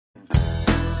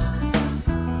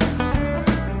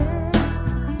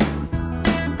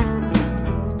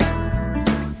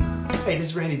Hey,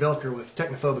 this is Randy Belker with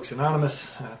Technophobics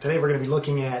Anonymous. Today we're going to be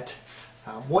looking at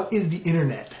what is the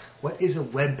internet? What is a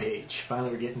web page? Finally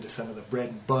we're getting to some of the bread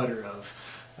and butter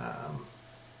of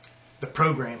the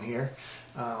program here.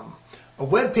 A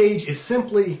web page is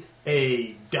simply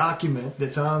a document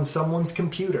that's on someone's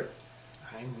computer.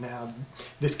 Right? Now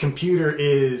this computer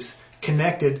is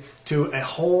connected to a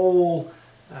whole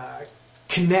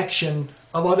connection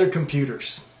of other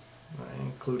computers, right?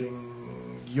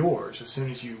 Including yours as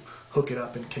soon as you hook it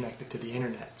up and connect it to the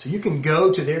internet. So you can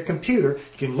go to their computer,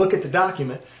 you can look at the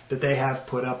document that they have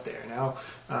put up there. Now,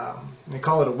 they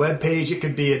call it a web page. It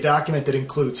could be a document that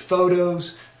includes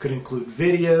photos, could include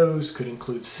videos, could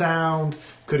include sound,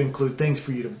 could include things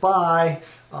for you to buy,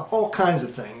 all kinds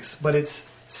of things. But it's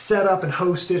set up and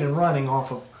hosted and running off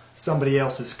of somebody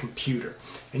else's computer.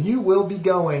 And you will be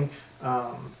going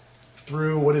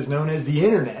through what is known as the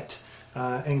internet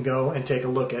and go and take a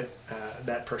look at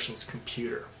that person's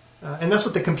computer. And that's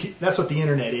what the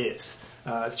internet is.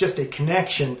 It's just a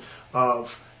connection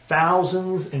of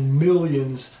thousands and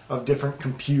millions of different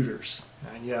computers.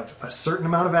 And you have a certain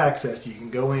amount of access. You can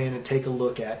go in and take a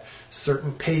look at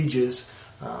certain pages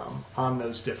on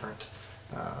those different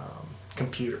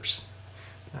computers.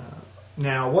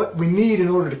 Now, what we need in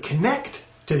order to connect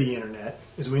to the internet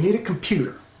is we need a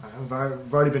computer.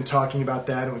 I've already been talking about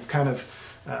that, and we've kind of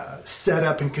set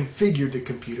up and configured the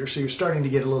computer, so you're starting to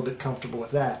get a little bit comfortable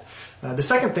with that. The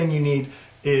second thing you need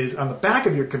is on the back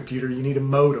of your computer you need a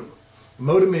modem. A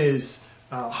modem is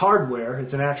hardware.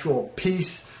 It's an actual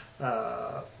piece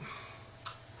of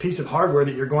hardware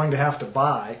that you're going to have to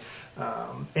buy,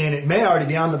 and it may already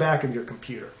be on the back of your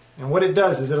computer. And what it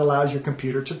does is it allows your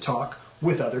computer to talk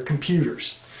with other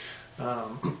computers.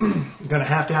 You're going to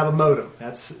have a modem.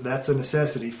 That's a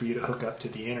necessity for you to hook up to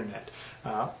the internet.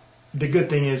 The good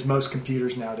thing is most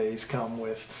computers nowadays come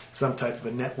with some type of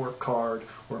a network card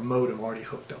or modem already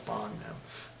hooked up on them.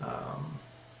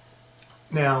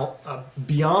 Now,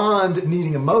 beyond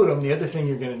needing a modem, the other thing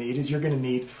you're going to need is you're going to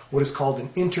need what is called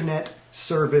an internet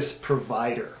service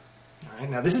provider. All right?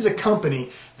 Now, this is a company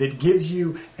that gives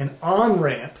you an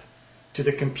on-ramp to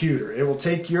the computer. It will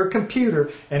take your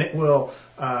computer and it will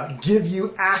give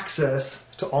you access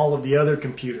to all of the other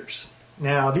computers.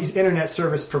 Now, these internet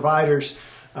service providers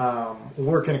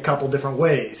work in a couple different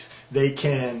ways. They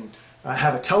can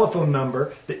have a telephone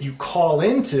number that you call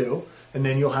into, and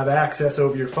then you'll have access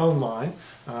over your phone line.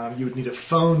 You would need a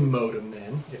phone modem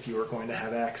then if you were going to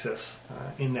have access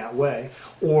in that way.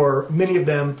 Or many of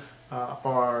them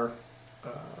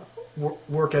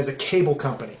work as a cable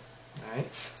company. Right?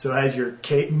 So as your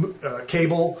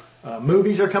cable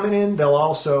movies are coming in, they'll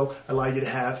also allow you to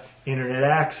have internet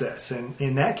access, and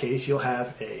in that case you'll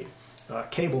have a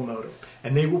cable modem,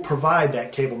 and they will provide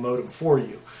that cable modem for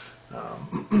you.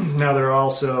 Now there are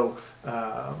also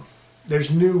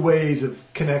there's new ways of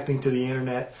connecting to the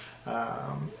internet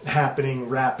happening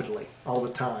rapidly all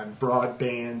the time.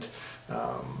 Broadband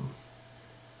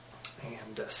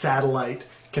and satellite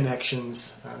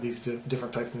connections, these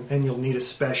different types, and you'll need a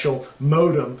special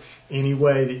modem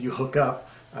anyway that you hook up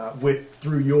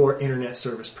through your internet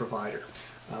service provider.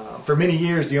 For many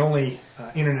years, the only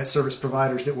internet service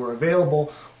providers that were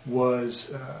available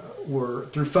were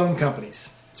through phone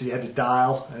companies. So you had to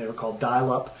dial, and they were called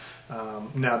dial-up.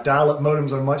 Now, dial-up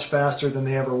modems are much faster than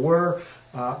they ever were,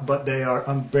 but they are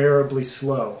unbearably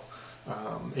slow.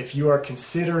 If you are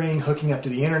considering hooking up to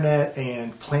the internet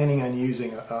and planning on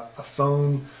using a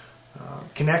phone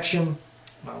connection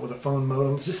with a phone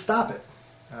modem, just stop it.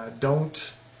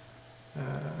 Don't.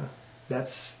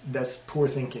 That's poor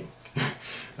thinking.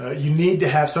 You need to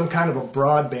have some kind of a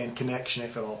broadband connection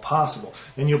if at all possible.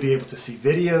 Then you'll be able to see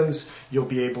videos, you'll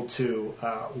be able to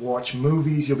watch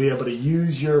movies, you'll be able to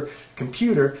use your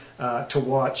computer to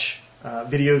watch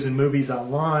videos and movies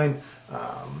online.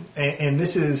 And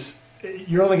this is,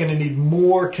 you're only going to need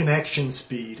more connection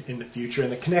speed in the future,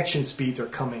 and the connection speeds are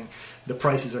coming, the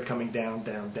prices are coming down,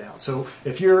 down, down. So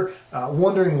if you're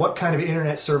wondering what kind of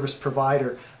internet service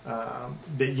provider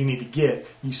that you need to get,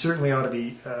 you certainly ought to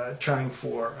be trying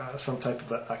for some type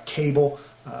of a cable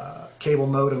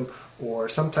modem or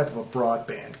some type of a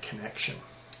broadband connection.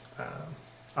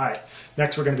 Alright,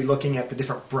 next we're going to be looking at the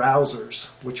different browsers,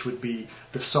 which would be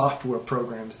the software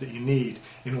programs that you need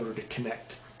in order to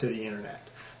connect to the internet.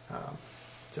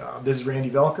 So this is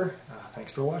Randy Belker.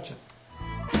 Thanks for watching.